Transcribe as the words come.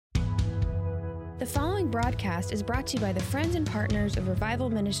The following broadcast is brought to you by the friends and partners of Revival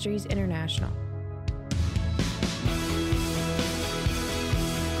Ministries International.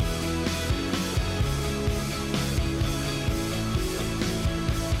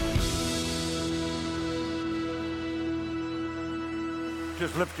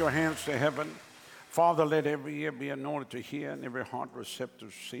 Just lift your hands to heaven. Father, let every ear be anointed to hear and every heart receptive to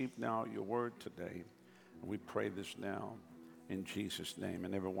receive now your word today. We pray this now in Jesus' name.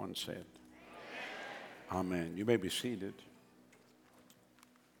 And everyone said, Amen. You may be seated.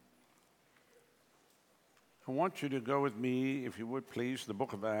 I want you to go with me, if you would please, the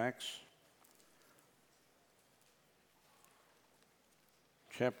book of Acts,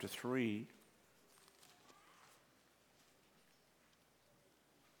 chapter 3.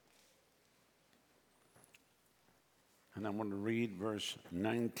 And I'm going to read verse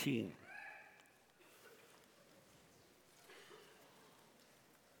 19.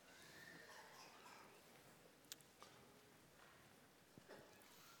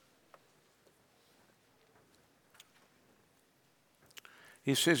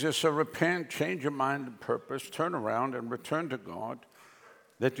 He says, so repent, change your mind and purpose, turn around and return to God,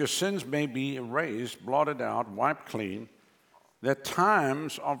 that your sins may be erased, blotted out, wiped clean, that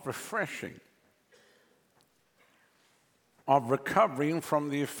times of refreshing, of recovering from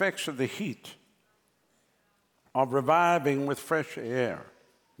the effects of the heat, of reviving with fresh air,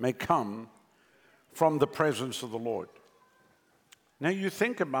 may come from the presence of the Lord. Now you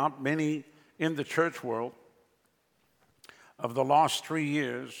think about many in the church world of the last 3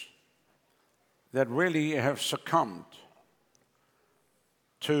 years that really have succumbed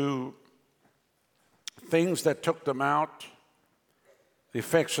to things that took them out, the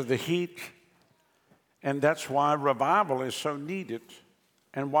effects of the heat, and that's why revival is so needed,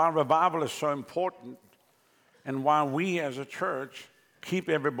 and why revival is so important, and why we as a church keep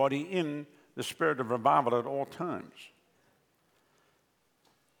everybody in the spirit of revival at all times.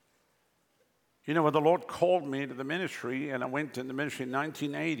 You know, when the Lord called me to the ministry, and I went in the ministry in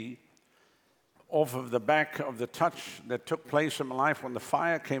 1980, off of the back of the touch that took place in my life when the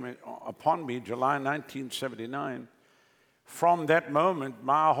fire came upon me, July 1979, from that moment,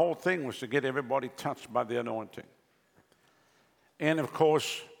 my whole thing was to get everybody touched by the anointing. And of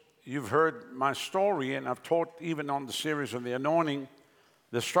course, you've heard my story, and I've taught even on the series of the anointing,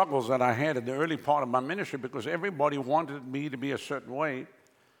 the struggles that I had in the early part of my ministry, because everybody wanted me to be a certain way.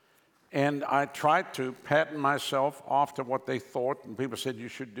 And I tried to pattern myself after what they thought, and people said, you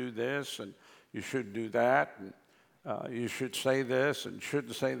should do this, and you should do that, and you should say this, and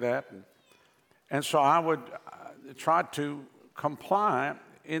shouldn't say that. And so I would try to comply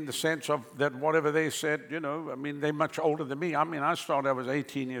in the sense of that whatever they said, you know, I mean, they're much older than me. I mean, I started, I was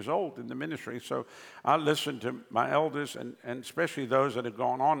 18 years old in the ministry, so I listened to my elders, and especially those that had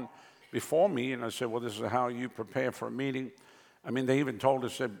gone on before me, and I said, well, this is how you prepare for a meeting. I mean, they even told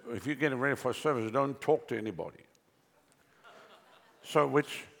us that if you're getting ready for a service, don't talk to anybody. So,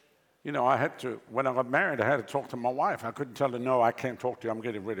 which, you know, I had to, when I got married, I had to talk to my wife. I couldn't tell her, no, I can't talk to you, I'm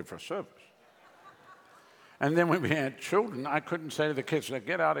getting ready for a service. And then when we had children, I couldn't say to the kids,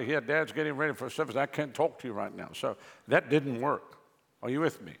 get out of here, Dad's getting ready for a service, I can't talk to you right now. So that didn't work. Are you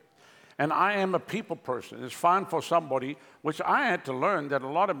with me? And I am a people person. It's fine for somebody, which I had to learn that a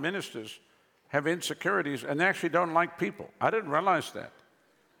lot of ministers have insecurities and they actually don't like people. I didn't realize that.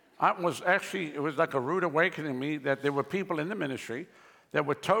 It was like a rude awakening to me that there were people in the ministry that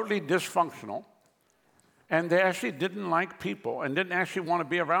were totally dysfunctional, and they actually didn't like people and didn't actually want to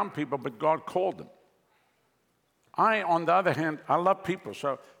be around people, but God called them. On the other hand, I love people.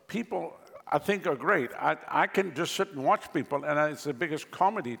 So people, I think, are great. I can just sit and watch people, and it's the biggest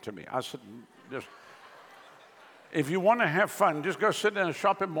comedy to me. I sit and just... If you want to have fun, just go sit in a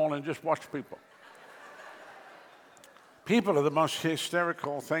shopping mall and just watch people. People are the most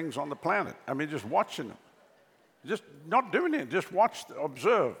hysterical things on the planet. I mean, just watching them. Just not doing it, just watch,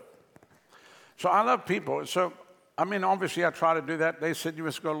 observe. So I love people. So, I mean, obviously I try to do that. They said you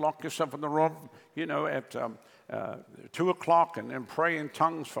must go lock yourself in the room, you know, at 2 o'clock and pray in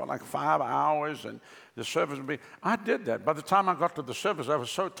tongues for like 5 hours, and the service would be... I did that. By the time I got to the service, I was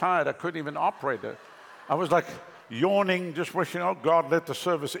so tired I couldn't even operate it. I was like yawning, just wishing, oh, God, let the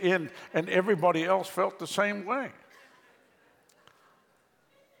service end, and everybody else felt the same way.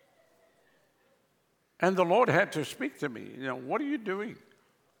 And the Lord had to speak to me, you know, what are you doing?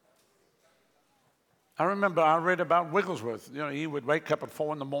 I remember I read about Wigglesworth. You know, he would wake up at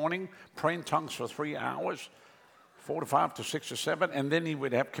 4 in the morning, pray in tongues for 3 hours, 4 to 5 to 6 to 7, and then he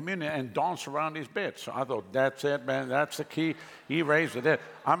would have communion and dance around his bed. So I thought, that's it, man, that's the key. He raised the dead.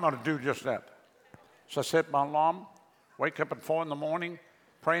 I'm going to do just that. So I set my alarm, wake up at 4 in the morning,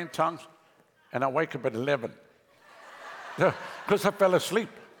 pray in tongues, and I wake up at 11 because I fell asleep.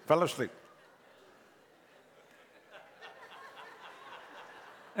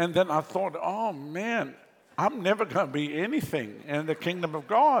 And then I thought, oh man, I'm never going to be anything in the kingdom of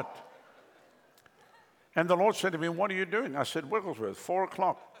God. And the Lord said to me, what are you doing? I said, Wigglesworth, 4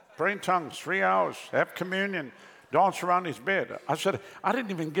 o'clock, pray in tongues, 3 hours, have communion, dance around his bed. I said, I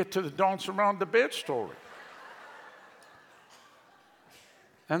didn't even get to the dance around the bed story.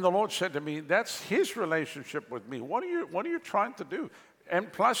 And the Lord said to me, that's his relationship with me. What are you trying to do?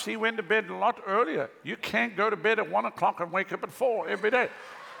 And plus, he went to bed a lot earlier. You can't go to bed at 1 o'clock and wake up at 4 every day.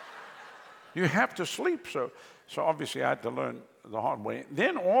 You have to sleep. So obviously, I had to learn the hard way.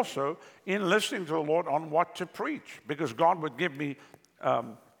 Then also, in listening to the Lord on what to preach, because God would give me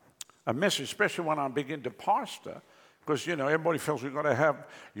a message, especially when I begin to pastor, because, everybody feels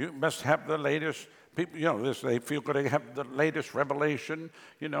you must have the latest. People, they feel got to have the latest revelation,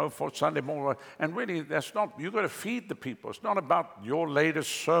 for Sunday morning. And really, that's not, you've got to feed the people. It's not about your latest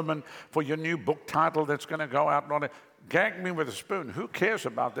sermon for your new book title that's going to go out on it. Gag me with a spoon. Who cares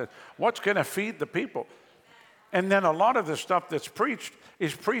about that? What's going to feed the people? And then a lot of the stuff that's preached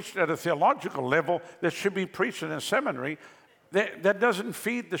is preached at a theological level that should be preached in a seminary. That doesn't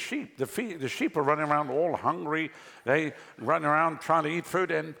feed the sheep. The sheep are running around all hungry. They run around trying to eat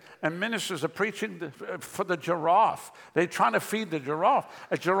food, and ministers are preaching for the giraffe. They're trying to feed the giraffe.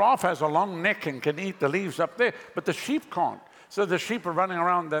 A giraffe has a long neck and can eat the leaves up there, but the sheep can't. So the sheep are running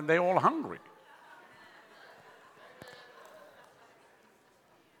around and they're all hungry.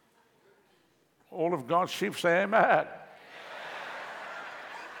 All of God's sheep say amen.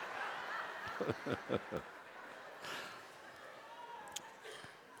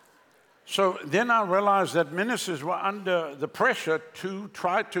 So then I realized that ministers were under the pressure to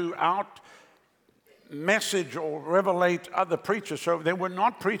try to out-message or revelate other preachers. So they were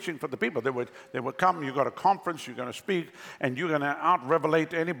not preaching for the people. They would come, you got a conference, you're going to speak, and you're going to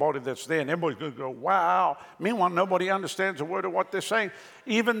out-revelate anybody that's there. And everybody's going to go, wow. Meanwhile, nobody understands a word of what they're saying.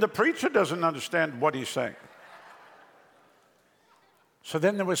 Even the preacher doesn't understand what he's saying. So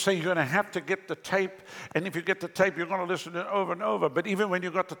then they would say, you're going to have to get the tape, and if you get the tape, you're going to listen to it over and over. But even when you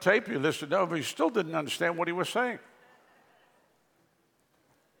got the tape, you listened over, you still didn't understand what he was saying.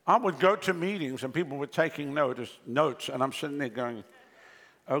 I would go to meetings, and people were taking notes, and I'm sitting there going,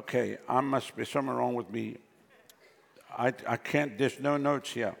 okay, I must be something wrong with me. I can't, there's no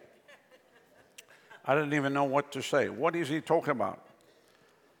notes here. I didn't even know what to say. What is he talking about?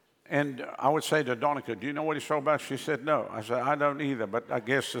 And I would say to Donica, do you know what he's talking about? She said, no. I said, I don't either, but I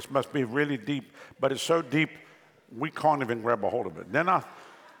guess this must be really deep. But it's so deep, we can't even grab a hold of it. Then I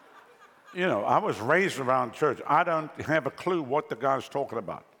was raised around church. I don't have a clue what the guy's talking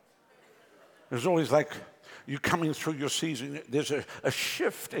about. There's always like, you're coming through your season. There's a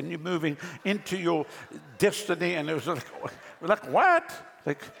shift, and you're moving into your destiny. And it was like what?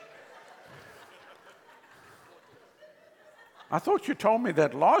 Like, I thought you told me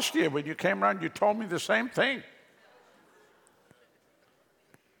that last year when you came around, you told me the same thing.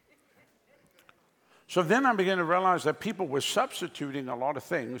 So then I began to realize that people were substituting a lot of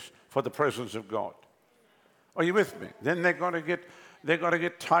things for the presence of God. Are you with me? Then they're going to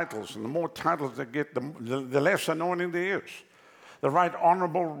get titles, and the more titles they get, the less anointing there is. The Right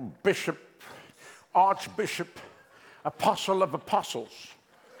Honorable Bishop, Archbishop, Apostle of Apostles.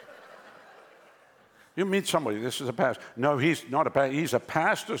 You meet somebody, this is a pastor. No, he's not a pastor. He's a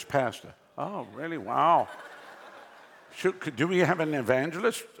pastor's pastor. Oh, really? Wow. Do we have an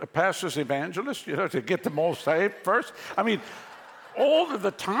evangelist, a pastor's evangelist, to get them all saved first? I mean, all of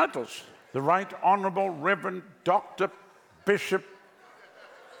the titles, the Right Honorable Reverend Dr. Bishop.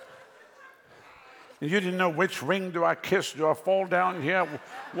 You didn't know which ring do I kiss? Do I fall down here?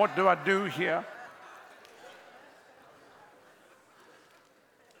 What do I do here?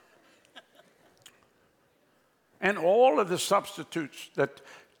 And all of the substitutes that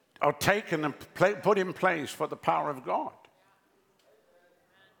are taken and put in place for the power of God.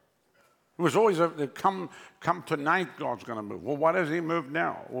 It was always come tonight, God's going to move. Well, why does he move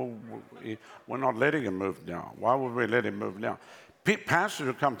now? Well, we're not letting him move now. Why would we let him move now? Pastors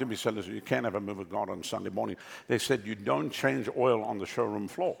who come to me said, listen, you can't have a move of God on Sunday morning. They said, you don't change oil on the showroom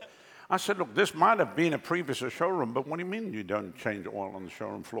floor. I said, look, this might have been a previous showroom, but what do you mean you don't change oil on the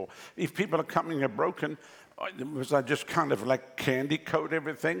showroom floor? If people are coming here broken, was I just kind of like candy coat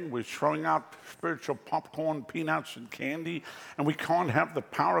everything? We're throwing out spiritual popcorn, peanuts, and candy, and we can't have the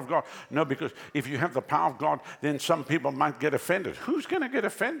power of God. No, because if you have the power of God, then some people might get offended. Who's going to get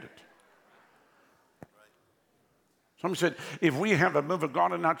offended? Somebody said, if we have a move of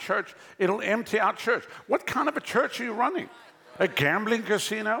God in our church, it'll empty our church. What kind of a church are you running? A gambling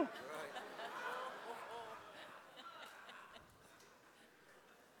casino?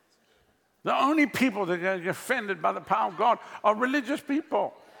 The only people that get offended by the power of God are religious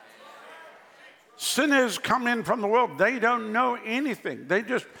people. Sinners come in from the world. They don't know anything.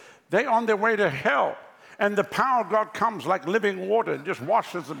 They're on their way to hell. And the power of God comes like living water and just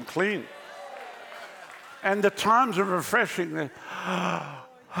washes them clean. And the times of refreshing,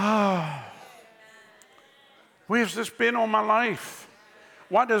 where's this been all my life?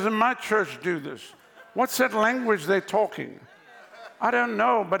 Why doesn't my church do this? What's that language they're talking? I don't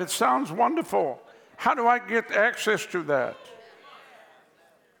know, but it sounds wonderful. How do I get access to that?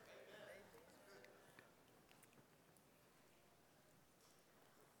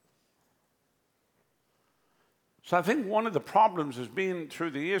 So I think one of the problems has been through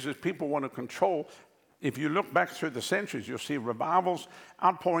the years is people want to control. If you look back through the centuries, you'll see revivals,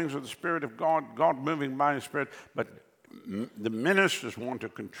 outpourings of the Spirit of God, God moving by His Spirit, but the ministers want to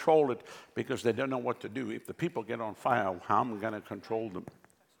control it because they don't know what to do. If the people get on fire, how am I going to control them?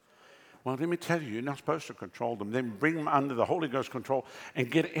 Well, let me tell you, you're not supposed to control them. Then bring them under the Holy Ghost control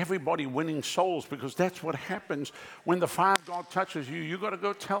and get everybody winning souls, because that's what happens when the fire of God touches you. You've got to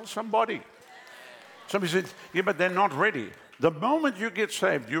go tell somebody. Somebody said, yeah, but they're not ready. The moment you get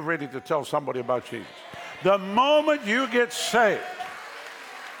saved, you're ready to tell somebody about Jesus. The moment you get saved,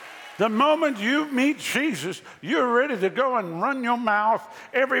 the moment you meet Jesus, you're ready to go and run your mouth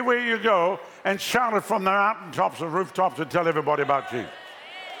everywhere you go and shout it from the mountaintops and rooftops and tell everybody about Jesus.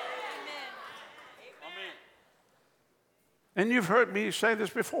 Amen. And you've heard me say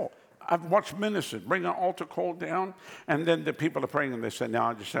this before. I've watched ministers bring an altar call down, and then the people are praying, and they say,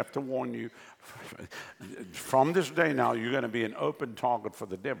 now I just have to warn you, from this day now, you're going to be an open target for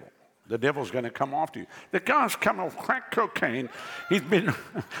the devil. The devil's going to come after you. The guy's come off crack cocaine. He's been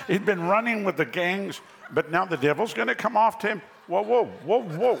running with the gangs, but now the devil's going to come after him. Whoa, whoa, whoa,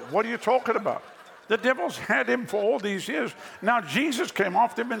 whoa. What are you talking about? The devil's had him for all these years. Now Jesus came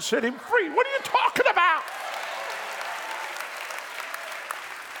after him and set him free. What are you talking about?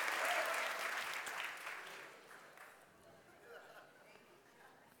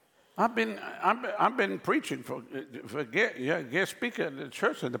 I've been preaching for guest speaker at the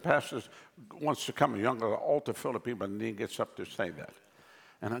church, and the pastor wants to come, a younger altar full of people, and he gets up to say that.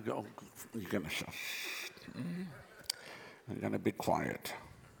 And I go, you're going to shut. You're going to be quiet.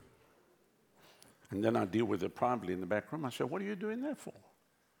 And then I deal with it privately in the back room. I said, what are you doing that for?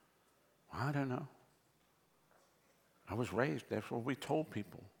 I don't know. I was raised. That's what we told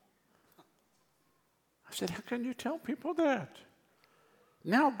people. I said, how can you tell people that?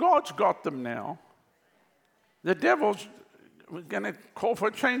 Now God's got them now. The devil's going to call for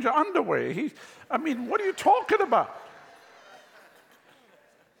a change of underwear. What are you talking about?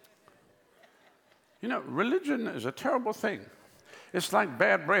 You know, religion is a terrible thing. It's like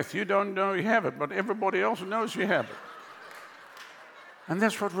bad breath. You don't know you have it, but everybody else knows you have it. And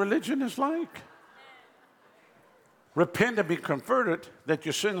that's what religion is like. Repent and be converted, that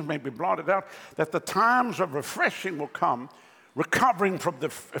your sins may be blotted out, that the times of refreshing will come, recovering from the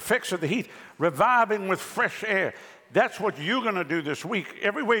effects of the heat, reviving with fresh air. That's what you're going to do this week.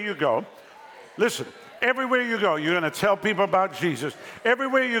 Everywhere you go, listen, everywhere you go, you're going to tell people about Jesus.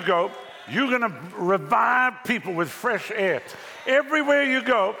 Everywhere you go, you're going to revive people with fresh air. Everywhere you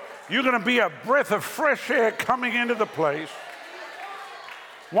go, you're going to be a breath of fresh air coming into the place.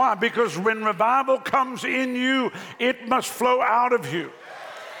 Why? Because when revival comes in you, it must flow out of you.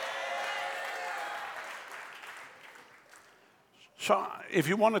 So if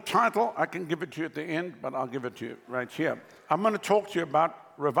you want a title, I can give it to you at the end, but I'll give it to you right here. I'm going to talk to you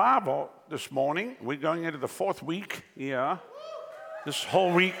about revival this morning. We're going into the 4th week here. This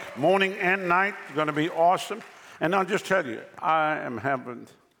whole week, morning and night, is going to be awesome. And I'll just tell you, I am having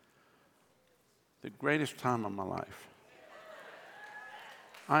the greatest time of my life.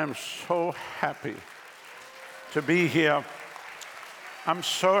 I am so happy to be here. I'm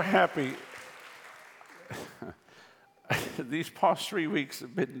so happy. These past 3 weeks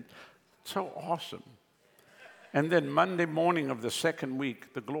have been so awesome. And then Monday morning of the 2nd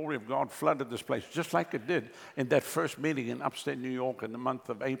week, the glory of God flooded this place, just like it did in that first meeting in upstate New York in the month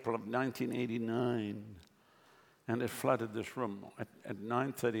of April of 1989. And it flooded this room at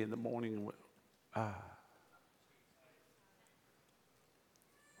 9:30 in the morning.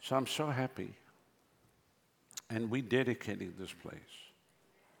 So I'm so happy. And we dedicated this place.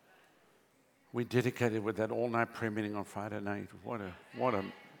 We dedicated with that all-night prayer meeting on Friday night. What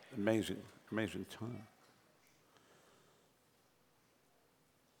an amazing, amazing time.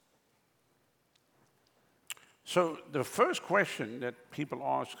 So the first question that people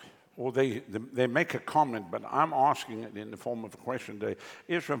ask, or they make a comment, but I'm asking it in the form of a question today,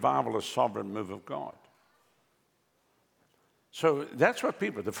 is revival a sovereign move of God? So that's what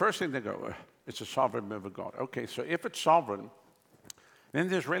people, the first thing they go, it's a sovereign move of God. Okay, so if it's sovereign, then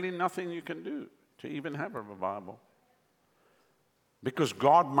there's really nothing you can do to even have a revival. Because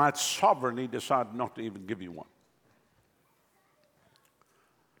God might sovereignly decide not to even give you one.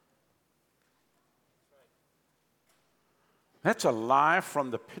 That's a lie from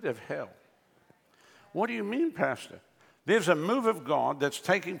the pit of hell. What do you mean, Pastor? There's a move of God that's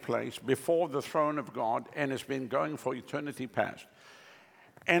taking place before the throne of God, and it's been going for eternity past.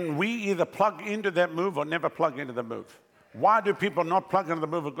 And we either plug into that move or never plug into the move. Why do people not plug into the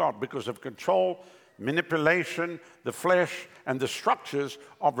move of God? Because of control, manipulation, the flesh, and the structures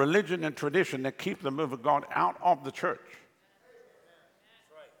of religion and tradition that keep the move of God out of the church.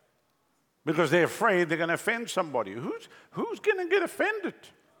 Because they're afraid they're going to offend somebody. Who's going to get offended?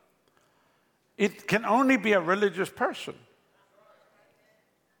 It can only be a religious person.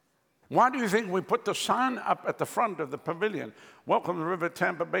 Why do you think we put the sign up at the front of the pavilion? Welcome to River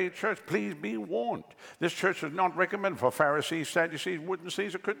Tampa Bay Church. Please be warned. This church is not recommended for Pharisees, Sadducees, wouldn't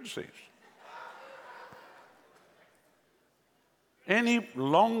sees, or couldn't sees. Any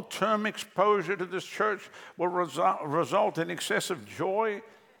long-term exposure to this church will result in excessive joy,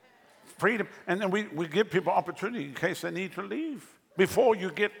 freedom, and then we give people opportunity in case they need to leave before you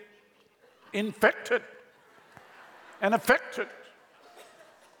get infected and affected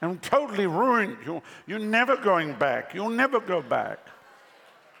and totally ruined. You're never going back. You'll never go back.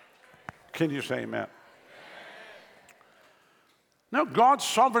 Can you say amen? No, God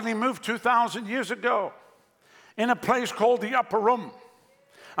sovereignly moved 2,000 years ago in a place called the Upper Room.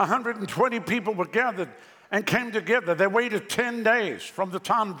 120 people were gathered and came together. They waited 10 days from the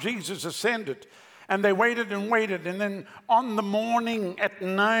time Jesus ascended. And they waited and waited. And then on the morning at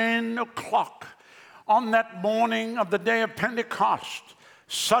 9 o'clock, on that morning of the day of Pentecost,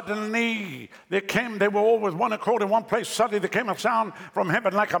 suddenly they were all with one accord in one place. Suddenly there came a sound from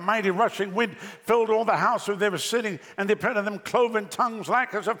heaven like a mighty rushing wind, filled all the house where they were sitting, and they appeared to them cloven tongues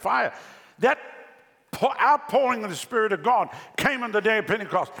like as of fire. That outpouring of the Spirit of God came on the day of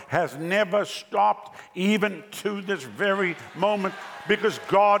Pentecost, has never stopped even to this very moment, because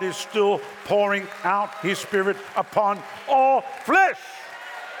God is still pouring out His Spirit upon all flesh.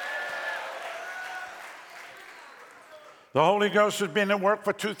 The Holy Ghost has been at work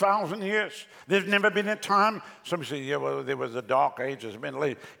for 2,000 years. There's never been a time, some say, yeah, well, there was the dark ages, been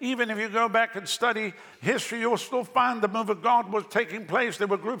late. Even if you go back and study history, you'll still find the move of God was taking place. There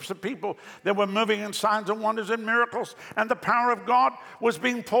were groups of people that were moving in signs and wonders and miracles, and the power of God was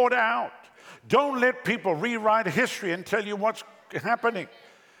being poured out. Don't let people rewrite history and tell you what's happening.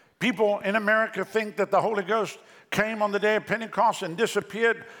 People in America think that the Holy Ghost came on the day of Pentecost and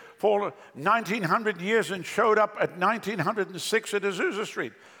disappeared for 1,900 years and showed up at 1906 at Azusa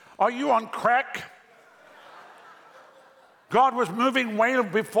Street. Are you on crack? God was moving way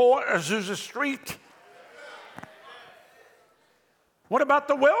before Azusa Street. What about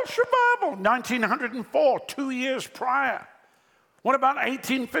the Welsh revival? 1904, 2 years prior. What about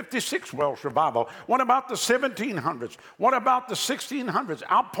 1856 Welsh revival? What about the 1700s? What about the 1600s?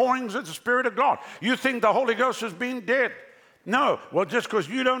 Outpourings of the Spirit of God. You think the Holy Ghost has been dead? No. Well, just because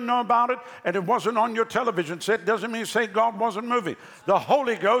you don't know about it and it wasn't on your television set doesn't mean say God wasn't moving. The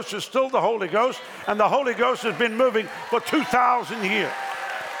Holy Ghost is still the Holy Ghost, and the Holy Ghost has been moving for 2,000 years.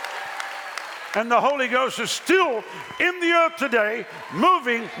 And the Holy Ghost is still in the earth today,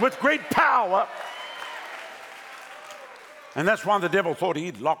 moving with great power. And that's why the devil thought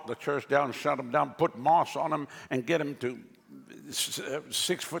he'd lock the church down, shut them down, put moss on them, and get them to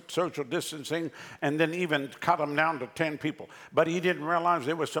 6-foot social distancing, and then even cut them down to 10 people. But he didn't realize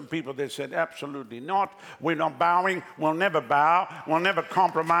there were some people that said, absolutely not. We're not bowing. We'll never bow. We'll never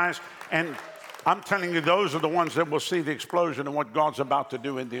compromise. And I'm telling you, those are the ones that will see the explosion of what God's about to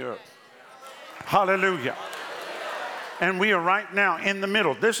do in the earth. Hallelujah. And we are right now in the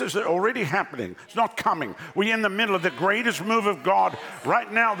middle. This is already happening. It's not coming. We're in the middle of the greatest move of God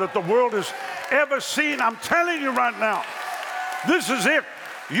right now that the world has ever seen. I'm telling you right now, this is it.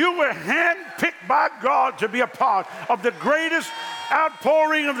 You were handpicked by God to be a part of the greatest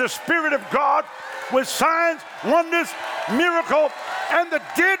outpouring of the Spirit of God, with signs, wonders, miracle, and the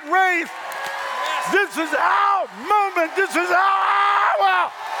dead raised. This is our moment. This is our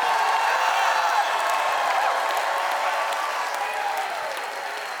hour.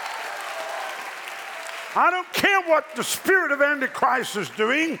 I don't care what the spirit of Antichrist is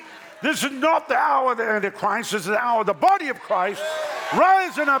doing. This is not the hour of the Antichrist. This is the hour of the body of Christ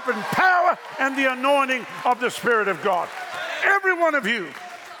rising up in power and the anointing of the Spirit of God. Every one of you,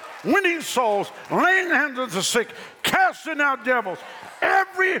 winning souls, laying hands on the sick, casting out devils.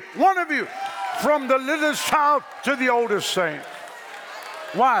 Every one of you, from the littlest child to the oldest saint.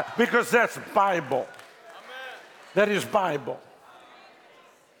 Why? Because that's Bible. That is Bible.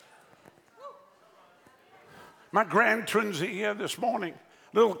 My grandtwins are here this morning.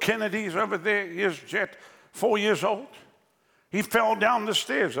 Little Kennedy's over there. Here's Jet, 4 years old. He fell down the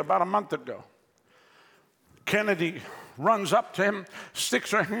stairs about a month ago. Kennedy runs up to him,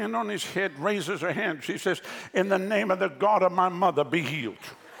 sticks her hand on his head, raises her hand. She says, "In the name of the God of my mother, be healed."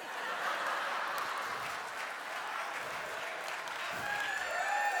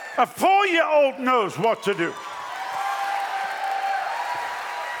 A 4-year-old knows what to do.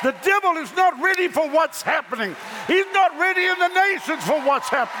 The devil is not ready for what's happening. He's not ready in the nations for what's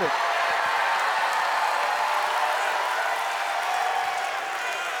happening.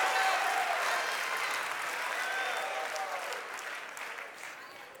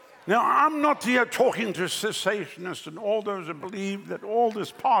 Now, I'm not here talking to cessationists and all those who believe that all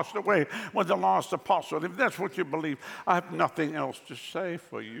this passed away with the last apostle. If that's what you believe, I have nothing else to say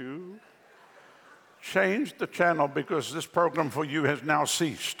for you. Change the channel because this program for you has now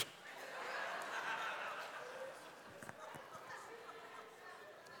ceased.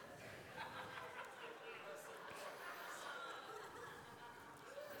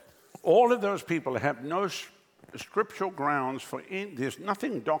 All of those people have no scriptural grounds for there's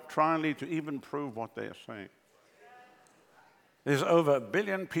nothing doctrinally to even prove what they are saying. There's over 1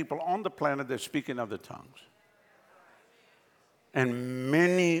 billion people on the planet that speak in other tongues. And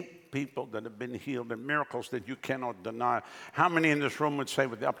many people that have been healed and miracles that you cannot deny. How many in this room would say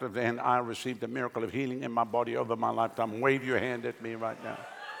with the uplifted hand, "I received a miracle of healing in my body over my lifetime"? Wave your hand at me right now.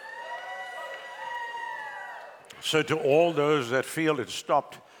 So to all those that feel it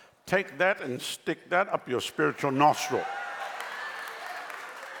stopped, take that and stick that up your spiritual nostril.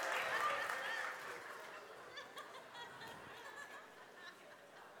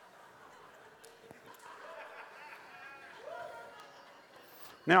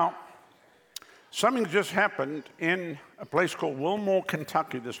 Now, something just happened in a place called Wilmore,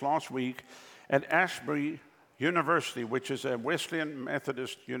 Kentucky this last week at Ashbury University, which is a Wesleyan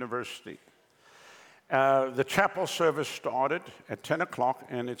Methodist university. The chapel service started at 10 o'clock,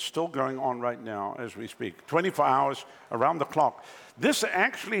 and it's still going on right now as we speak, 24 hours around the clock. This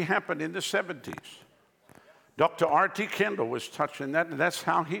actually happened in the 70s. Dr. R.T. Kendall was touched in that, and that's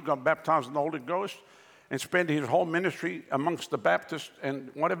how he got baptized in the Holy Ghost and spent his whole ministry amongst the Baptists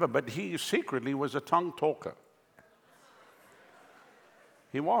and whatever, but he secretly was a tongue talker.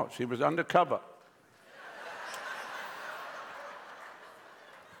 He was undercover.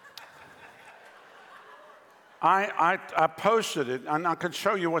 I posted it, and I can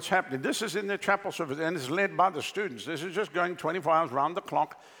show you what's happening. This is in the chapel service, and it's led by the students. This is just going 24 hours round the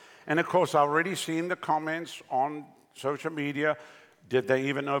clock. And, of course, I've already seen the comments on social media. Did they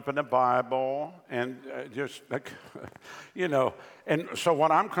even open a Bible? And just like, you know. And so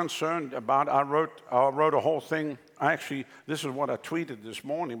what I'm concerned about, I wrote a whole thing. This is what I tweeted this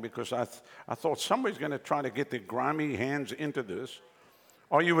morning because I thought somebody's going to try to get their grimy hands into this.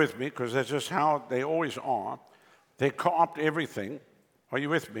 Are you with me? Because that's just how they always are. They co-opt everything. Are you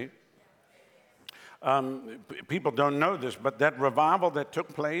with me? People don't know this, but that revival that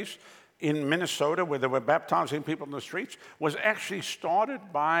took place in Minnesota where they were baptizing people in the streets was actually started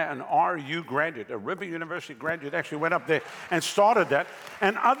by an RU graduate, a River University graduate actually went up there and started that.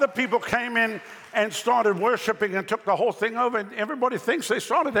 And other people came in and started worshiping and took the whole thing over. And everybody thinks they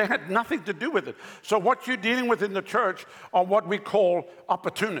started. They had nothing to do with it. So what you're dealing with in the church are what we call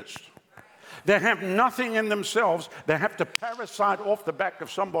opportunists. They have nothing in themselves. They have to parasite off the back of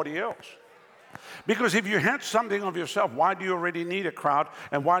somebody else. Because if you had something of yourself, why do you already need a crowd?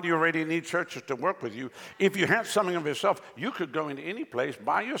 And why do you already need churches to work with you? If you had something of yourself, you could go into any place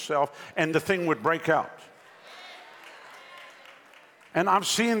by yourself and the thing would break out. And I've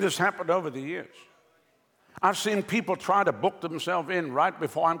seen this happen over the years. I've seen people try to book themselves in right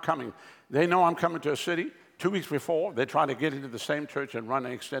before I'm coming. They know I'm coming to a city. 2 weeks before, they try to get into the same church and run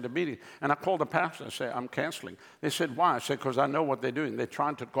an extended meeting. And I called the pastor and said, "I'm canceling." They said, "Why?" I said, "Because I know what they're doing. They're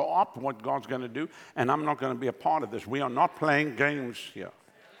trying to go up what God's going to do, and I'm not going to be a part of this. We are not playing games here."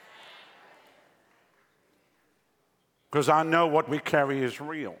 Because I know what we carry is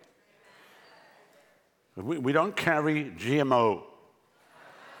real. We don't carry GMO.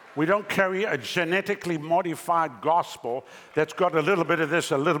 We don't carry a genetically modified gospel that's got a little bit of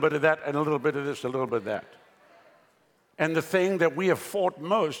this, a little bit of that, and a little bit of this, a little bit of that. And the thing that we have fought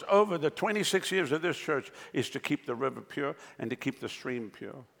most over the 26 years of this church is to keep the river pure and to keep the stream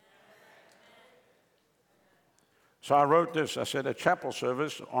pure. So I wrote this. I said, a chapel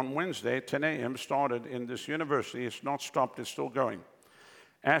service on Wednesday, 10 a.m., started in this university. It's not stopped. It's still going.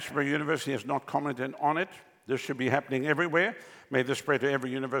 Ashbury University has not commented on it. This should be happening everywhere. May this spread to every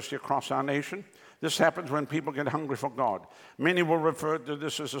university across our nation. This happens when people get hungry for God. Many will refer to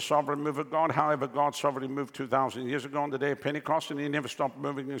this as a sovereign move of God. However, God sovereignly moved 2,000 years ago on the day of Pentecost, and he never stopped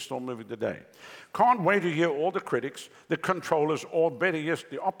moving, and he's still moving today. Can't wait to hear all the critics, the controllers, or better yet,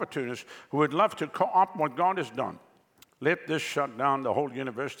 the opportunists who would love to co-opt what God has done. Let this shut down the whole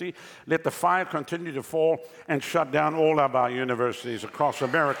university. Let the fire continue to fall and shut down all of our universities across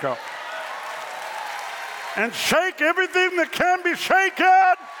America. And shake everything that can be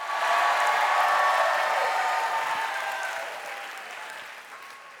shaken.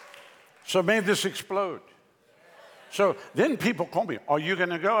 So may this explode. So then people call me, are you going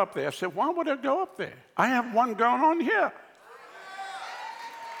to go up there? I said, why would I go up there? I have one going on here.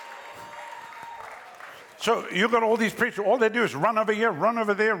 So you've got all these preachers, all they do is run over here, run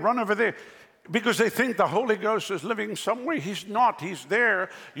over there, run over there, because they think the Holy Ghost is living somewhere. He's not. He's there.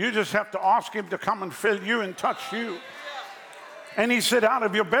 You just have to ask him to come and fill you and touch you. And he said, out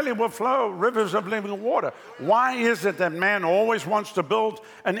of your belly will flow rivers of living water. Why is it that man always wants to build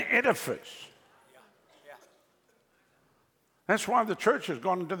an edifice? That's why the church has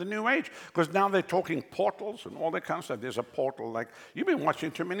gone into the new age, because now they're talking portals and all that kind of stuff. There's a portal like, you've been watching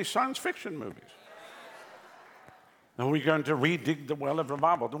too many science fiction movies. Are we going to redig the well of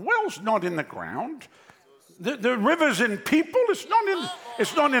revival? The well's not in the ground. The river's in people. It's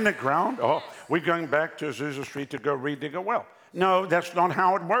not in the ground. Oh, we're going back to Azusa Street to go redig a well. No, that's not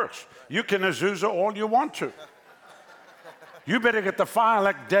how it works. You can Azusa all you want to. You better get the fire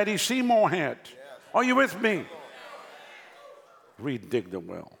like Daddy Seymour had. Are you with me? Redig the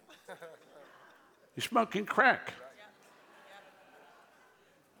well. You're smoking crack.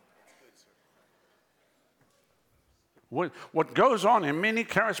 What goes on in many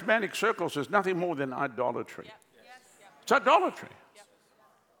charismatic circles is nothing more than idolatry. It's idolatry.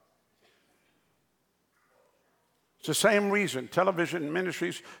 It's the same reason television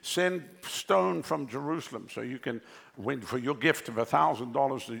ministries send stone from Jerusalem, so you can win for your gift of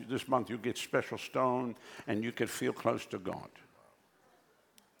 $1,000 this month. You get special stone, and you can feel close to God.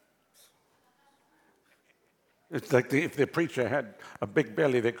 It's like if the preacher had a big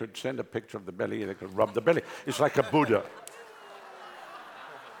belly, they could send a picture of the belly, they could rub the belly. It's like a Buddha.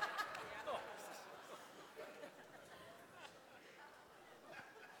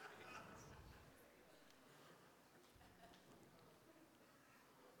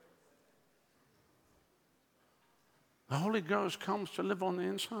 The Holy Ghost comes to live on the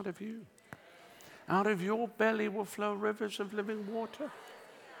inside of you. Out of your belly will flow rivers of living water.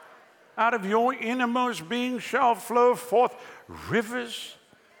 Out of your innermost being shall flow forth rivers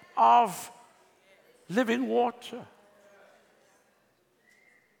of living water.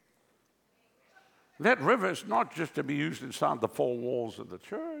 That river is not just to be used inside the four walls of the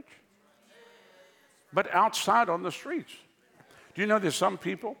church, but outside on the streets. Do you know there's some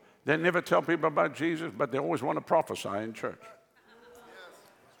people that never tell people about Jesus, but they always want to prophesy in church?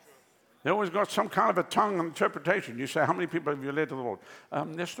 They always got some kind of a tongue interpretation. You say, how many people have you led to the Lord?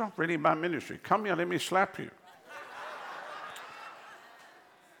 That's not really my ministry. Come here, let me slap you.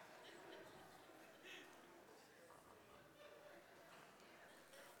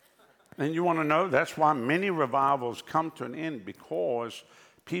 And you want to know, that's why many revivals come to an end, because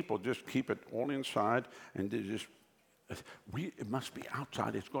people just keep it all inside, and they just, it must be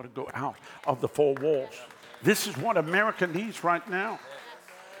outside. It's got to go out of the four walls. This is what America needs right now.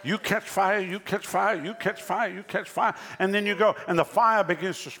 You catch fire, you catch fire, you catch fire, you catch fire, and then you go, and the fire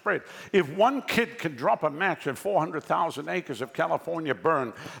begins to spread. If one kid can drop a match and 400,000 acres of California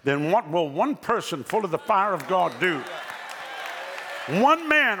burn, then what will one person full of the fire of God do? One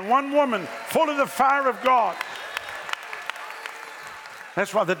man, one woman full of the fire of God.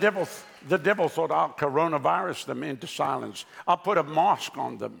 That's why the devil thought, I'll coronavirus them into silence. I'll put a mask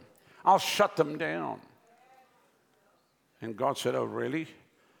on them. I'll shut them down. And God said, oh, really?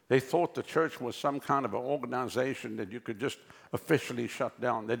 They thought the church was some kind of an organization that you could just officially shut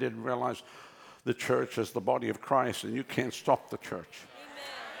down. They didn't realize the church is the body of Christ, and you can't stop the church.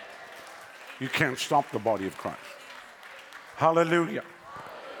 Amen. You can't stop the body of Christ. Hallelujah.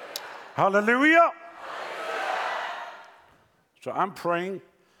 Hallelujah. So I'm praying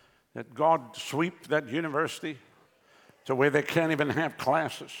that God sweep that university to where they can't even have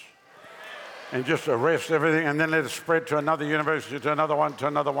classes. And just arrest everything, and then let it spread to another university, to another one, to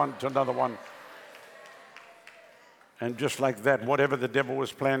another one, to another one. And just like that, whatever the devil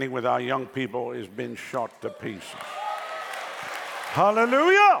was planning with our young people has been shot to pieces.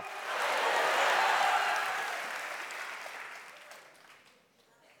 Hallelujah!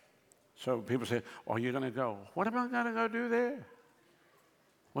 So people say, are you going to go? What am I going to go do there?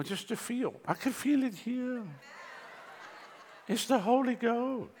 Well, just to feel. I can feel it here. It's the Holy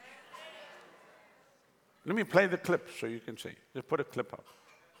Ghost. Let me play the clip so you can see. Just put a clip up.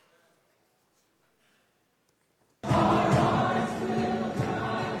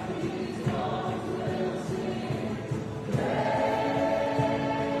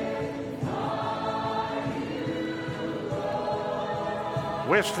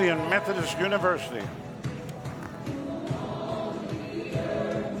 Wesleyan Methodist University.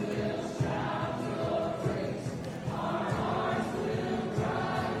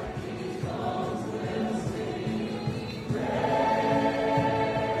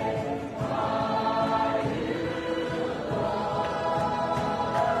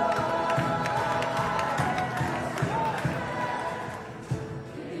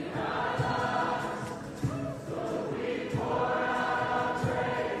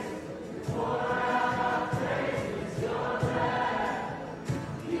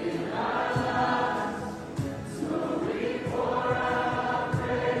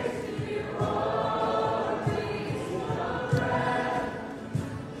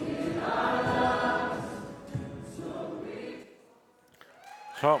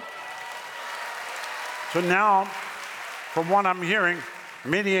 So now, from what I'm hearing,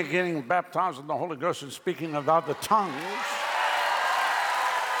 many are getting baptized in the Holy Ghost and speaking of other tongues.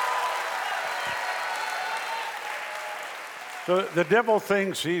 So the devil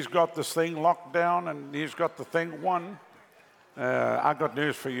thinks he's got this thing locked down and he's got the thing won. I got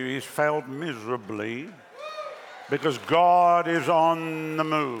news for you. He's failed miserably because God is on the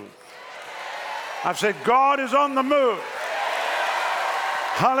move. I've said God is on the move.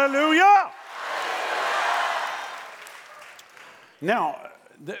 Hallelujah. Now,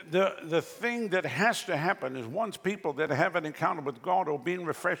 the thing that has to happen is once people that have an encounter with God or being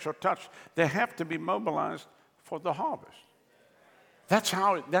refreshed or touched, they have to be mobilized for the harvest. That's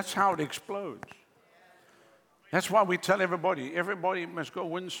how it explodes. That's why we tell everybody must go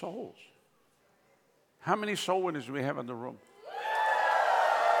win souls. How many soul winners do we have in the room?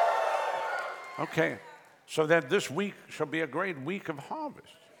 Okay, so that this week shall be a great week of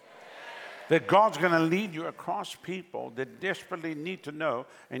harvest. That God's going to lead you across people that desperately need to know,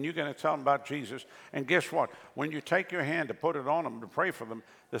 and you're going to tell them about Jesus. And guess what? When you take your hand to put it on them, to pray for them,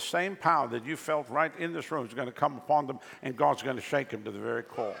 the same power that you felt right in this room is going to come upon them, and God's going to shake them to the very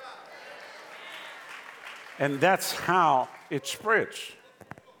core. And that's how it spreads.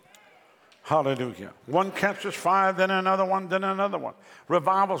 Hallelujah. One catches fire, then another one, then another one.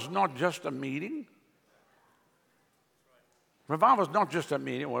 Revival's not just a meeting. Revival is not just a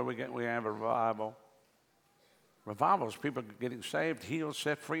meeting where we have a revival. Revival is people getting saved, healed,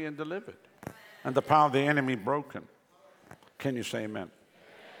 set free, and delivered. And the power of the enemy broken. Can you say amen?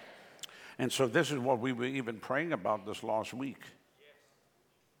 And so this is what we were even praying about this last week.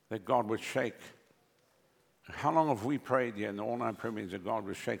 That God would shake. How long have we prayed here in the all-night prayer meetings that God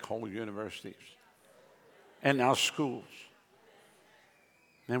would shake whole universities and our schools?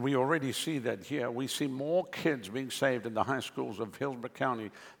 And we already see that here. We see more kids being saved in the high schools of Hillsborough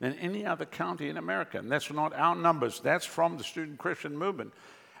County than any other county in America. And that's not our numbers. That's from the Student Christian Movement.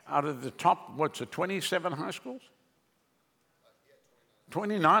 Out of the top, 27 high schools?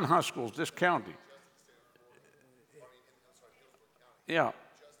 29 high schools, this county. Yeah,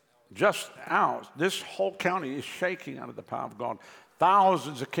 just ours. This whole county is shaking under the power of God.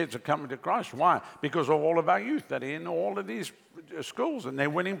 Thousands of kids are coming to Christ. Why? Because of all of our youth that are in all of these schools, and they're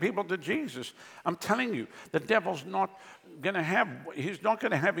winning people to Jesus. I'm telling you, the devil's not going to have, he's not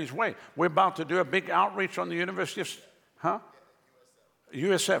going to have his way. We're about to do a big outreach on the University of,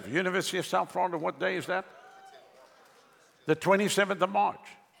 USF, University of South Florida. What day is that? The 27th of March.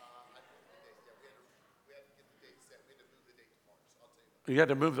 You had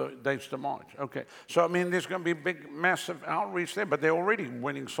to move the dates to March. Okay. So, I mean, there's going to be a big, massive outreach there, but they're already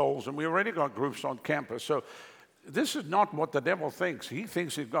winning souls, and we already got groups on campus. So this is not what the devil thinks. He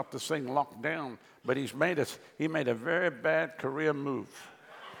thinks he's got this thing locked down, but he made a very bad career move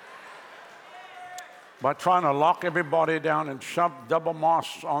by trying to lock everybody down and shove double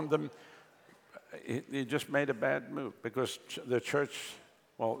masks on them. He just made a bad move because the church,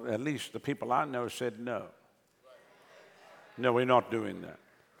 well, at least the people I know said no. No, we're not doing that.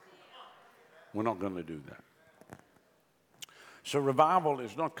 We're not going to do that. So revival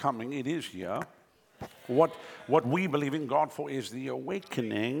is not coming. It is here. What we believe in God for is the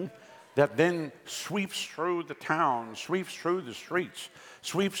awakening that then sweeps through the town, sweeps through the streets,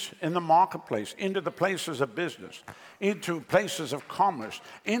 sweeps in the marketplace, into the places of business, into places of commerce,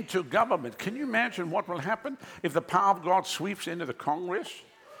 into government. Can you imagine what will happen if the power of God sweeps into the Congress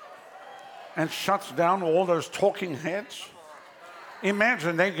and shuts down all those talking heads?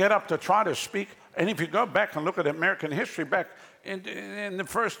 Imagine they get up to try to speak. And if you go back and look at American history back in the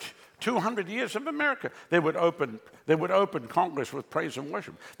first 200 years of America, they would open Congress with praise and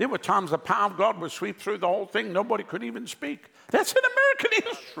worship. There were times the power of God would sweep through the whole thing. Nobody could even speak. That's in American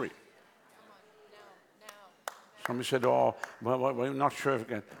history. Somebody said, oh, well, we're not sure if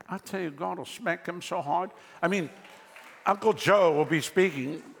again. I tell you, God will smack them so hard. I mean, Uncle Joe will be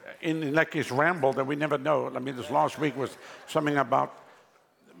speaking in like his ramble that we never know. I mean, this last week was something about,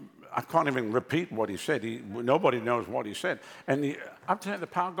 I can't even repeat what he said. Nobody knows what he said. And I'm telling you, the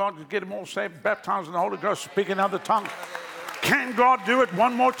power of God to get them all saved, baptized in the Holy Ghost, speaking other tongues. Can God do it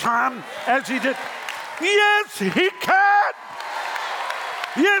one more time as he did? Yes, he can.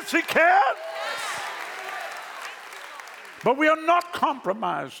 Yes, he can. But we are not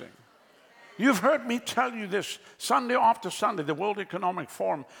compromising. You've heard me tell you this Sunday after Sunday. The World Economic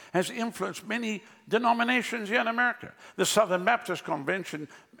Forum has influenced many denominations here in America. The Southern Baptist Convention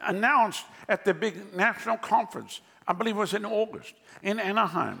announced at the big national conference, I believe it was in August, in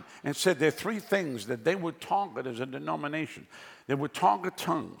Anaheim, and said there are 3 things that they would target as a denomination. They would target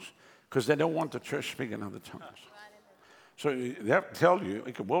tongues because they don't want the church speaking other tongues. So they tell you,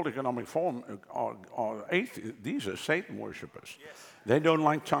 the World Economic Forum are atheists. These are Satan worshipers. Yes. They don't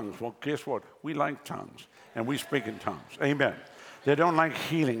like tongues. Well, guess what? We like tongues, and we speak in tongues. Amen. They don't like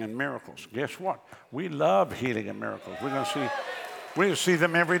healing and miracles. Guess what? We love healing and miracles. We're going to see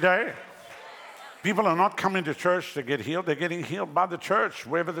them every day. People are not coming to church to get healed. They're getting healed by the church,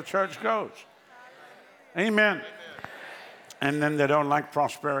 wherever the church goes. Amen. And then they don't like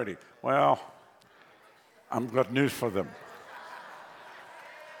prosperity. Well, I've got news for them.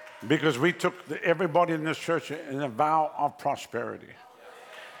 Because we took everybody in this church in a vow of prosperity.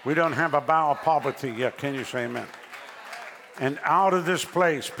 We don't have a vow of poverty yet. Can you say amen? And out of this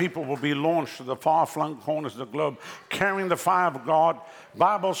place, people will be launched to the far-flung corners of the globe, carrying the fire of God.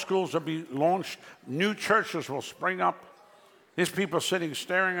 Bible schools will be launched. New churches will spring up. There's people sitting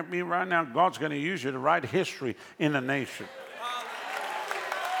staring at me right now. God's going to use you to write history in a nation.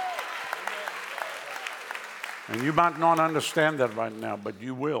 And you might not understand that right now, but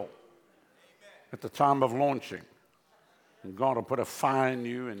you will at the time of launching. And God will put a fire in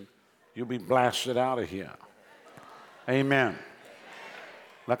you, and you'll be blasted out of here. Amen.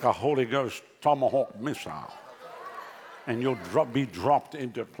 Like a Holy Ghost tomahawk missile. And you'll be dropped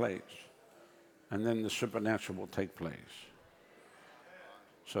into place. And then the supernatural will take place.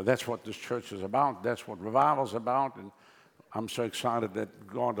 So that's what this church is about. That's what revival is about. And I'm so excited that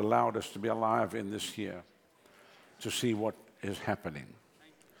God allowed us to be alive in this year to see what is happening.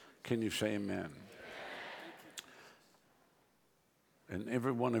 Can you say amen? And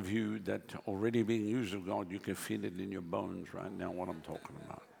every one of you that already being used of God, you can feel it in your bones right now what I'm talking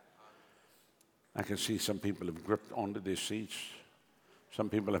about. I can see some people have gripped onto their seats. Some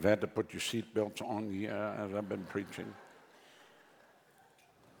people have had to put your seat belts on here as I've been preaching.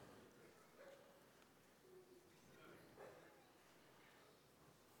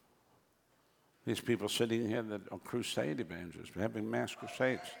 There's people sitting here that are crusade evangelists, having mass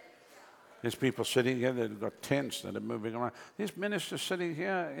crusades. There's people sitting here that have got tents that are moving around. There's ministers sitting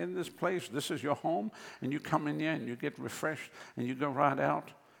here in this place. This is your home, and you come in here and you get refreshed, and you go right out,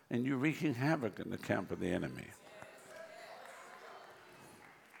 and you're wreaking havoc in the camp of the enemy.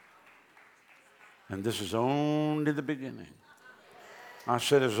 And this is only the beginning. I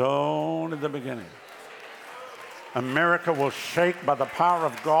said it's only the beginning. America will shake by the power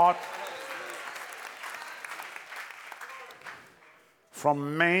of God.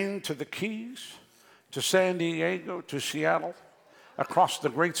 From Maine to the Keys, to San Diego, to Seattle, across the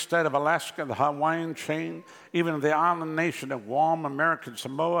great state of Alaska, the Hawaiian chain, even the island nation of Guam, American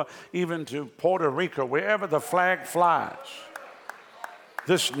Samoa, even to Puerto Rico, wherever the flag flies.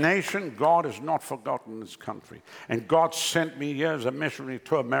 This nation, God has not forgotten this country. And God sent me here as a missionary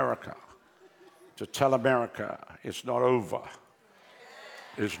to America to tell America it's not over.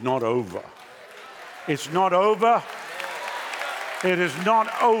 It's not over. It's not over. It is not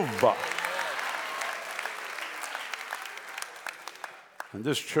over. And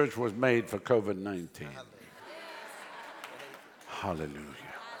this church was made for COVID-19.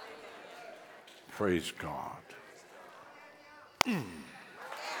 Hallelujah. Praise God.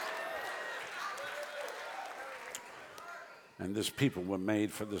 And this people were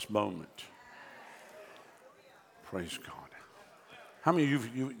made for this moment. Praise God. How many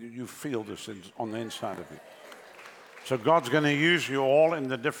of you feel this on the inside of you? So God's going to use you all in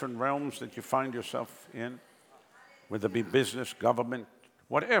the different realms that you find yourself in, whether it be business, government,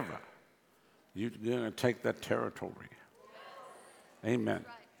 whatever. You're going to take that territory. Amen.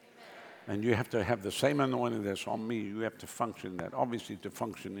 And you have to have the same anointing that's on me. You have to function that, obviously, to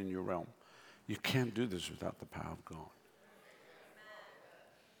function in your realm. You can't do this without the power of God.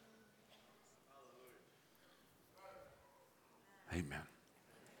 Amen.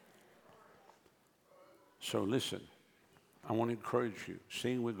 So listen, I want to encourage you.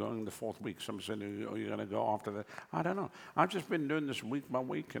 Seeing we're going the 4th week. Some said, "Oh, you're going to go after that?" I don't know. I've just been doing this week by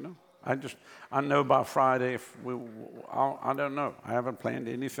week, you know. I know by Friday if I don't know. I haven't planned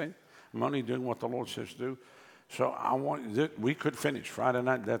anything. I'm only doing what the Lord says to do. So we could finish Friday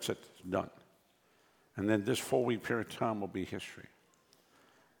night. That's it. It's done. And then this 4-week period of time will be history.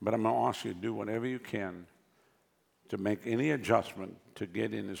 But I'm going to ask you to do whatever you can to make any adjustment to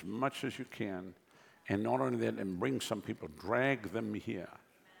get in as much as you can. And not only that, and bring some people, drag them here.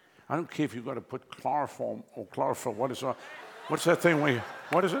 I don't care if you've got to put chloroform or chlorophyll. What's that thing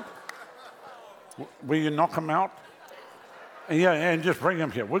what is it? Where you knock them out? Yeah, and just bring them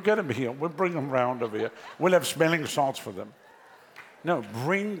here. We'll get them here. We'll bring them round over here. We'll have smelling salts for them. No,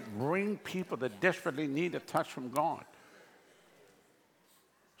 bring people that desperately need a touch from God.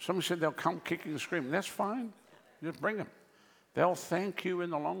 Somebody said they'll come kicking and screaming. That's fine. Just bring them. They'll thank you in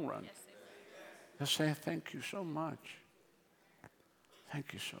the long run. They'll say, "Thank you so much.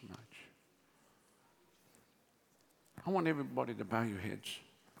 Thank you so much." I want everybody to bow your heads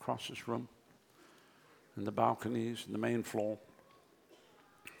across this room, and the balconies, and the main floor.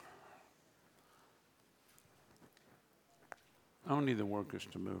 Only the workers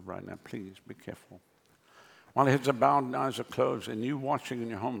to move right now. Please be careful. While heads are bowed and eyes are closed, and you watching in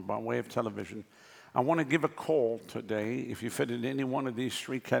your home by way of television, I want to give a call today. If you fit in any one of these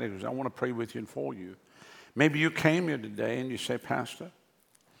 3 categories, I want to pray with you and for you. Maybe you came here today and you say, "Pastor,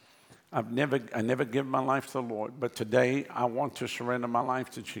 I never give my life to the Lord, but today I want to surrender my life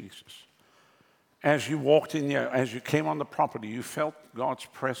to Jesus." As you walked in here, as you came on the property, you felt God's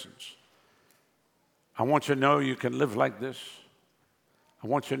presence. I want you to know you can live like this. I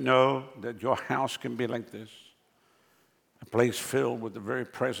want you to know that your house can be like this, a place filled with the very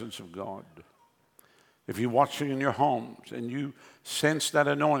presence of God. If you're watching in your homes and you sense that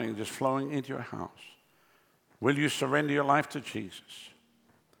anointing just flowing into your house, will you surrender your life to Jesus?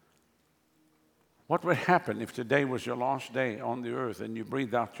 What would happen if today was your last day on the earth and you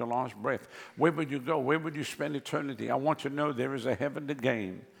breathed out your last breath? Where would you go? Where would you spend eternity? I want you to know there is a heaven to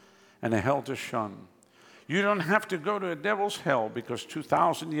gain and a hell to shun. You don't have to go to a devil's hell, because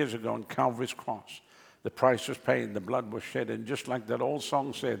 2,000 years ago on Calvary's cross, the price was paid, the blood was shed, and just like that old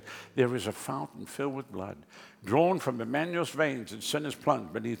song said, there is a fountain filled with blood, drawn from Emmanuel's veins, and sinners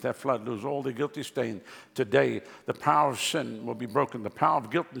plunged beneath that flood, lose all the guilty stain. Today, the power of sin will be broken. The power of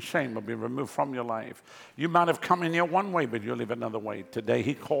guilt and shame will be removed from your life. You might have come in here one way, but you'll live another way. Today,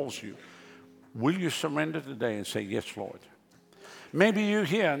 he calls you. Will you surrender today and say, "Yes, Lord"? Maybe you're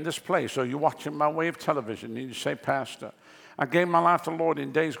here in this place, or you're watching by way of television, and you say, "Pastor, I gave my life to the Lord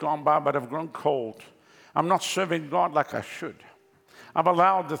in days gone by, but I've grown cold. I'm not serving God like I should. I've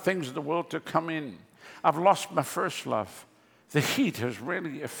allowed the things of the world to come in. I've lost my first love. The heat has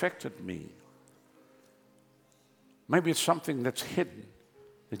really affected me." Maybe it's something that's hidden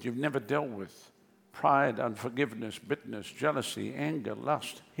that you've never dealt with. Pride, unforgiveness, bitterness, jealousy, anger,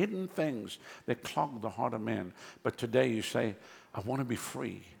 lust, hidden things that clog the heart of man. But today you say, "I want to be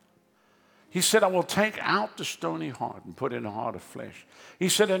free." He said, "I will take out the stony heart and put in a heart of flesh." He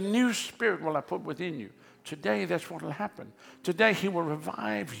said, "A new spirit will I put within you." Today, that's what will happen. Today, he will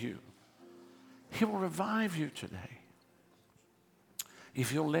revive you. He will revive you today,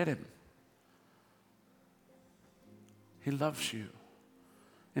 if you'll let him. He loves you.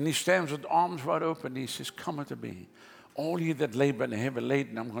 And he stands with arms wide open. He says, "Come unto me, all ye that labor and are heavy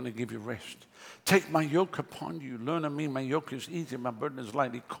laden, I'm going to give you rest. Take my yoke upon you. Learn of me. My yoke is easy, my burden is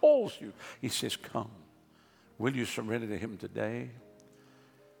light." He calls you. He says, "Come." Will you surrender to him today?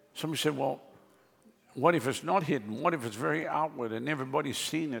 Somebody said, "Well, what if it's not hidden? What if it's very outward and everybody's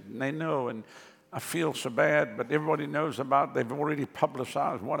seen it and they know, and I feel so bad, but everybody knows about it. They've already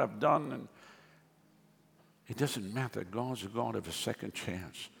publicized what I've done." And it doesn't matter. God's a God of a second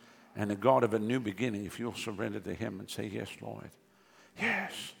chance and a God of a new beginning if you'll surrender to him and say, "Yes, Lord.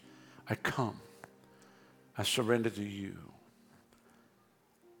 Yes, I come. I surrender to you."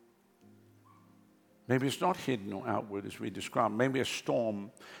 Maybe it's not hidden or outward as we described. Maybe a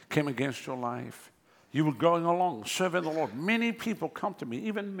storm came against your life. You were going along, serving the Lord. Many people come to me,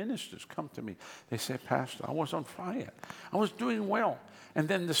 even ministers come to me. They say, "Pastor, I was on fire. I was doing well. And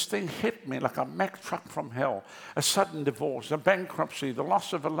then this thing hit me like a Mack truck from hell. A sudden divorce, a bankruptcy, the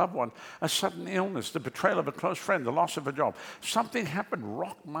loss of a loved one, a sudden illness, the betrayal of a close friend, the loss of a job. Something happened,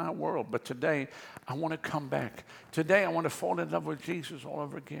 rocked my world. But today, I want to come back. Today, I want to fall in love with Jesus all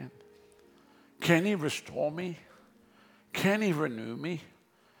over again." Can He restore me? Can He renew me?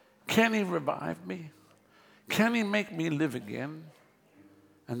 Can He revive me? Can He make me live again?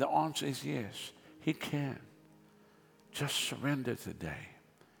 And the answer is yes, He can. Just surrender today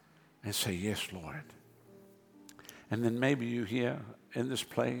and say, yes, Lord. And then maybe you here in this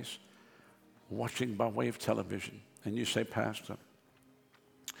place, watching by way of television, and you say, Pastor,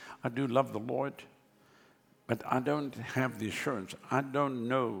 I do love the Lord, but I don't have the assurance. I don't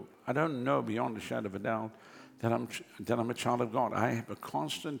know beyond a shadow of a doubt that I'm a child of God. I have a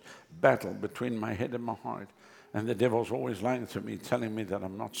constant battle between my head and my heart. And the devil's always lying to me, telling me that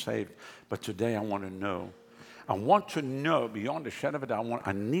I'm not saved. But today I want to know. I want to know beyond a shadow of a doubt.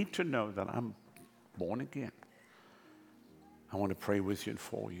 I need to know that I'm born again. I want to pray with you and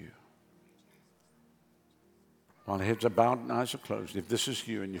for you. While heads are bowed and eyes are closed, if this is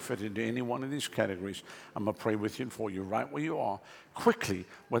you and you fit into any one of these categories, I'm going to pray with you and for you right where you are. Quickly,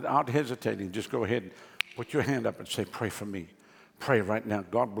 without hesitating, just go ahead, put your hand up and say, pray for me. Pray right now.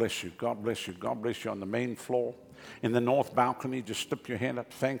 God bless you. God bless you. God bless you on the main floor. In the north balcony, just slip your hand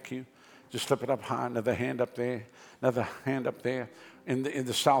up. Thank you. Just slip it up high. Another hand up there. Another hand up there. In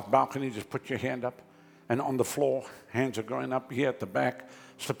the south balcony, just put your hand up. And on the floor, hands are going up here at the back.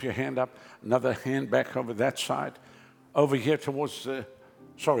 Slip your hand up. Another hand back over that side. Over here towards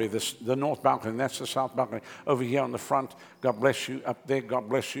the north balcony. That's the south balcony. Over here on the front, God bless you. Up there, God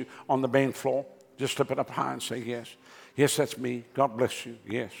bless you. On the main floor, just slip it up high and say yes. Yes, that's me. God bless you.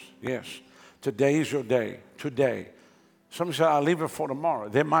 Yes, yes. Today is your day. Today. Somebody said, I'll leave it for tomorrow.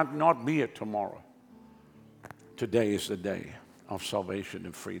 There might not be a tomorrow. Today is the day of salvation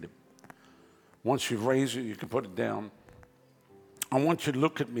and freedom. Once you've raised it, you can put it down. I want you to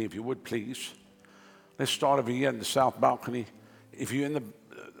look at me, if you would, please. Let's start over here in the south balcony. If you're in the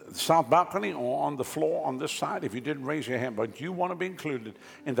south balcony or on the floor on this side, if you didn't raise your hand, but you want to be included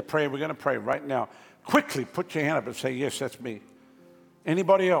in the prayer we're going to pray right now, quickly put your hand up and say, yes, that's me.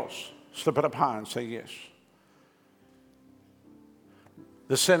 Anybody else? Slip it up high and say yes.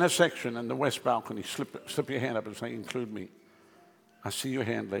 The center section and the west balcony, slip your hand up and say, include me. I see your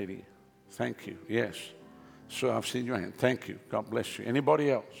hand, lady. Thank you. Yes. So I've seen your hand. Thank you. God bless you.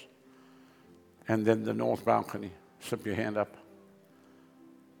 Anybody else? And then the north balcony, slip your hand up.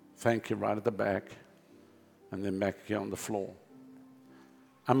 Thank you, right at the back. And then back here on the floor.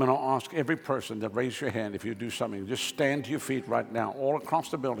 I'm going to ask every person that raise your hand, if you do something, just stand to your feet right now, all across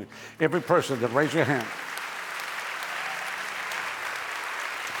the building. Every person that raise your hand.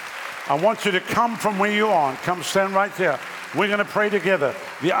 I want you to come from where you are. Come stand right there. We're going to pray together.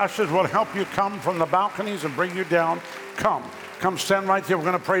 The ushers will help you come from the balconies and bring you down. Come. Come stand right there. We're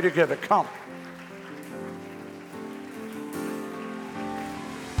going to pray together. Come.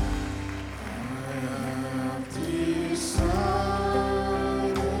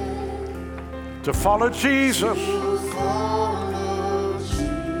 To follow Jesus.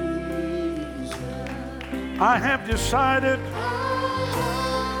 I have decided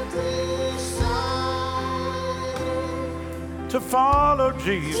to follow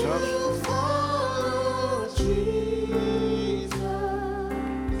Jesus.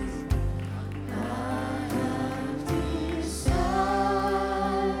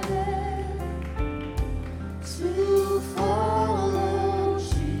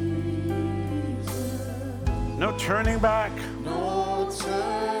 No turning back. No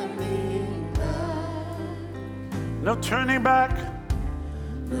turning back. No turning back.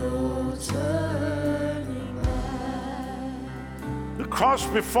 No turning back. The cross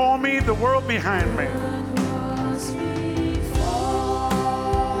before me, the world behind me. The cross before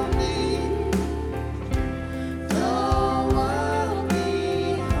me, the world behind me.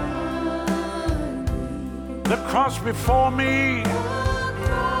 The cross before me.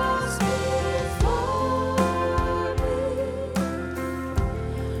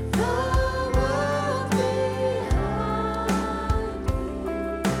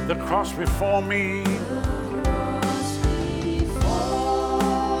 The cross before me.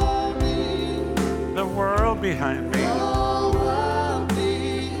 The world behind me.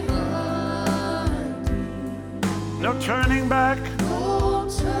 No turning back. No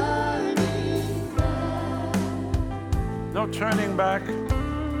turning back. No turning back.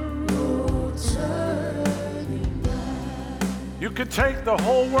 No turning back. You could take the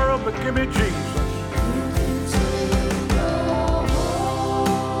whole world, but give me Jesus.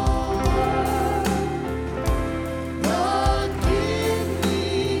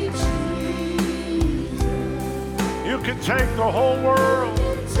 You can take the whole world,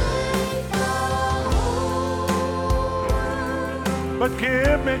 but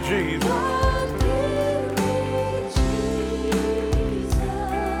give me Jesus.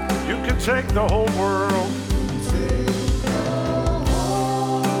 You can take the whole world.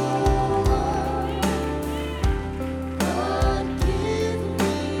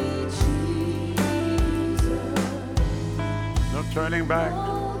 No turning back.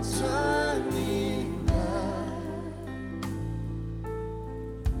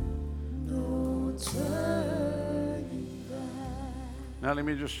 Now let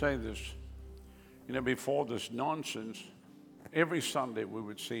me just say this. You know, before this nonsense, every Sunday we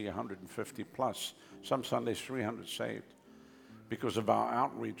would see 150 plus, some Sundays 300 saved because of our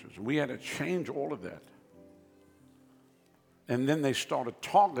outreaches. We had to change all of that. And then they started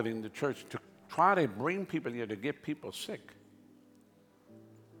targeting the church to try to bring people here to get people sick.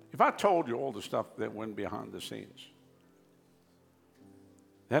 If I told you all the stuff that went behind the scenes,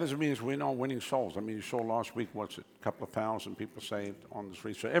 that doesn't mean we're not winning souls. I mean, you saw last week, what's it, a couple of thousand people saved on the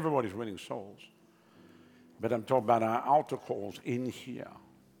street. So everybody's winning souls. But I'm talking about our altar calls in here.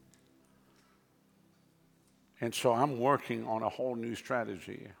 And so I'm working on a whole new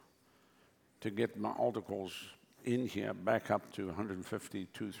strategy to get my altar calls in here back up to 150,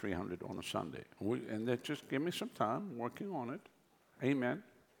 200, 300 on a Sunday. And they just give me some time working on it. Amen.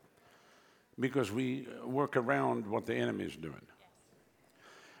 Because we work around what the enemy is doing.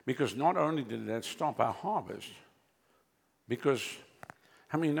 Because not only did that stop our harvest, because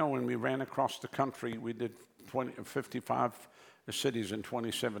how many know when we ran across the country, we did 55 cities in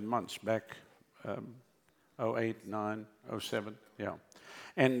 27 months back 08, 9, 07, yeah.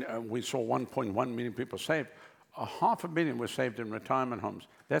 And we saw 1.1 million people saved. 500,000 were saved in retirement homes.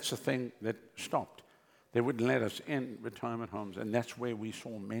 That's the thing that stopped. They wouldn't let us in retirement homes, and that's where we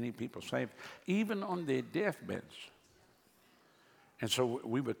saw many people saved, even on their deathbeds. And so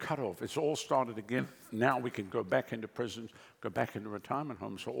we were cut off. It's all started again. Now we can go back into prisons, go back into retirement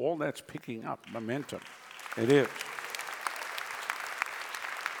homes. So all that's picking up momentum. It is.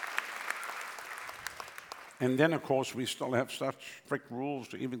 And then, of course, we still have such strict rules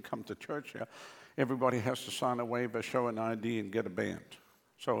to even come to church here. Everybody has to sign a waiver, show an ID, and get a band.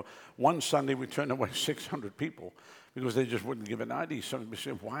 So one Sunday we turned away 600 people because they just wouldn't give an ID. Somebody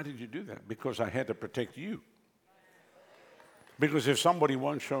said, why did you do that? Because I had to protect you. Because if somebody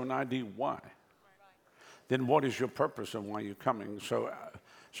won't show an ID, why? Then what is your purpose and why you're coming? So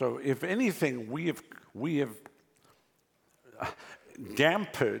if anything, we have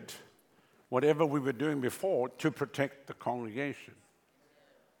dampened whatever we were doing before to protect the congregation.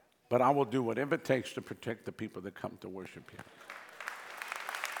 But I will do whatever it takes to protect the people that come to worship here.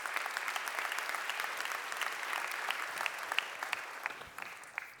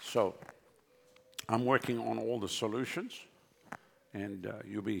 So I'm working on all the solutions. And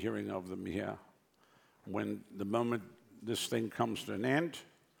you'll be hearing of them here. When the moment this thing comes to an end,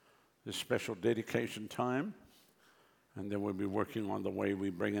 this special dedication time, and then we'll be working on the way we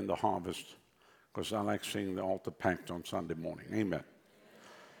bring in the harvest, because I like seeing the altar packed on Sunday morning. Amen.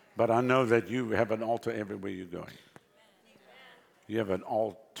 But I know that you have an altar everywhere you're going. You have an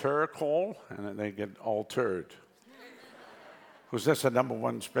altar call, and then they get altered. Because that's the number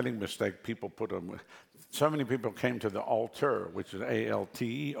one spelling mistake people put on. So many people came to the altar, which is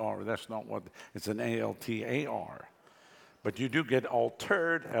A-L-T-E-R. That's not what, it's an A-L-T-A-R. But you do get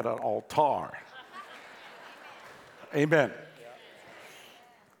altered at an altar. Amen. Yeah.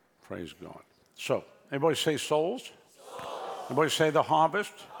 Praise God. So, everybody say souls? Souls. Everybody say the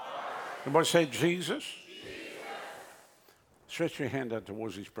harvest? Everybody say Jesus? Stretch your hand out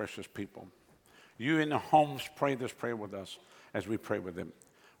towards these precious people. You in the homes, pray this prayer with us as we pray with them.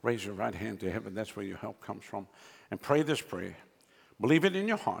 Raise your right hand to heaven. That's where your help comes from. And pray this prayer. Believe it in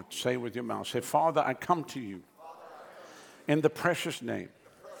your heart. Say it with your mouth. Say, Father, I come to you in the precious name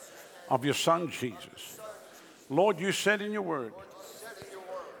of your Son, Jesus. Lord, you said in your word,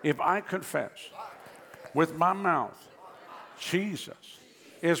 if I confess with my mouth, Jesus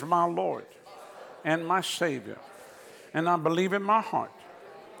is my Lord and my Savior, and I believe in my heart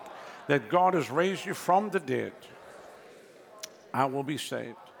that God has raised you from the dead, I will be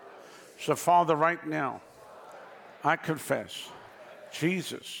saved. So, Father, right now, I confess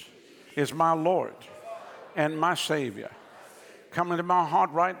Jesus is my Lord and my Savior. Come into my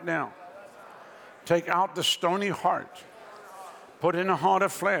heart right now. Take out the stony heart. Put in a heart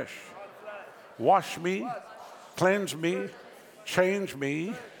of flesh. Wash me, cleanse me, change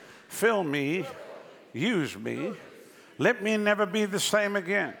me, fill me, use me. Let me never be the same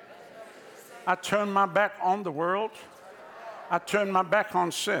again. I turn my back on the world. I turn my back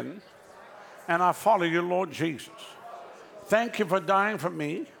on sin. And I follow you, Lord Jesus. Thank you for dying for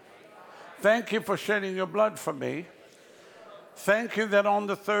me. Thank you for shedding your blood for me. Thank you that on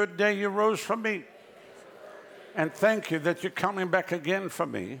the third day you rose for me. And thank you that you're coming back again for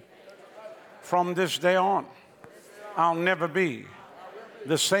me. From this day on, I'll never be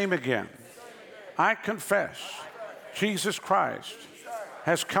the same again. I confess Jesus Christ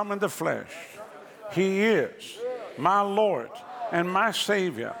has come in the flesh. He is my Lord and my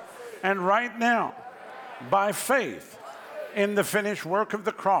Savior. And right now, by faith in the finished work of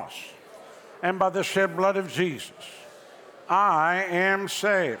the cross and by the shed blood of Jesus, I am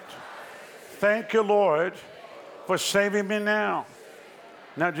saved. Thank you, Lord, for saving me now.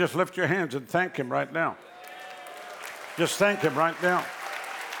 Now just lift your hands and thank Him right now. Just thank Him right now.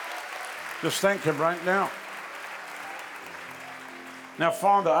 Just thank Him right now. Now,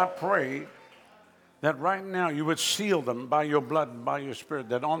 Father, I pray that right now you would seal them by your blood and by your Spirit,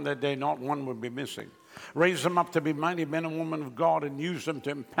 that on that day not one would be missing. Raise them up to be mighty men and women of God and use them to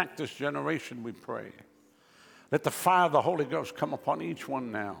impact this generation, we pray. Let the fire of the Holy Ghost come upon each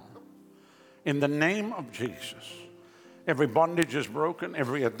one now. In the name of Jesus, every bondage is broken,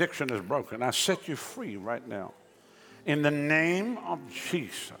 every addiction is broken. I set you free right now. In the name of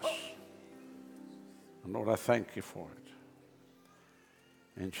Jesus. And Lord, I thank you for it.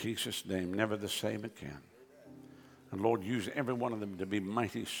 In Jesus' name, never the same again. And Lord, use every one of them to be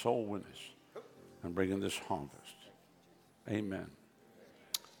mighty soul winners and bring in this harvest. Amen.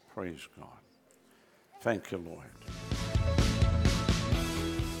 Praise God. Thank you, Lord.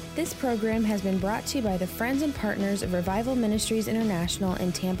 This program has been brought to you by the friends and partners of Revival Ministries International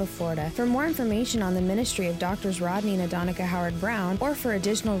in Tampa, Florida. For more information on the ministry of Drs. Rodney and Adonica Howard-Browne, or for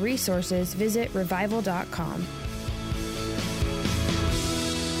additional resources, visit revival.com.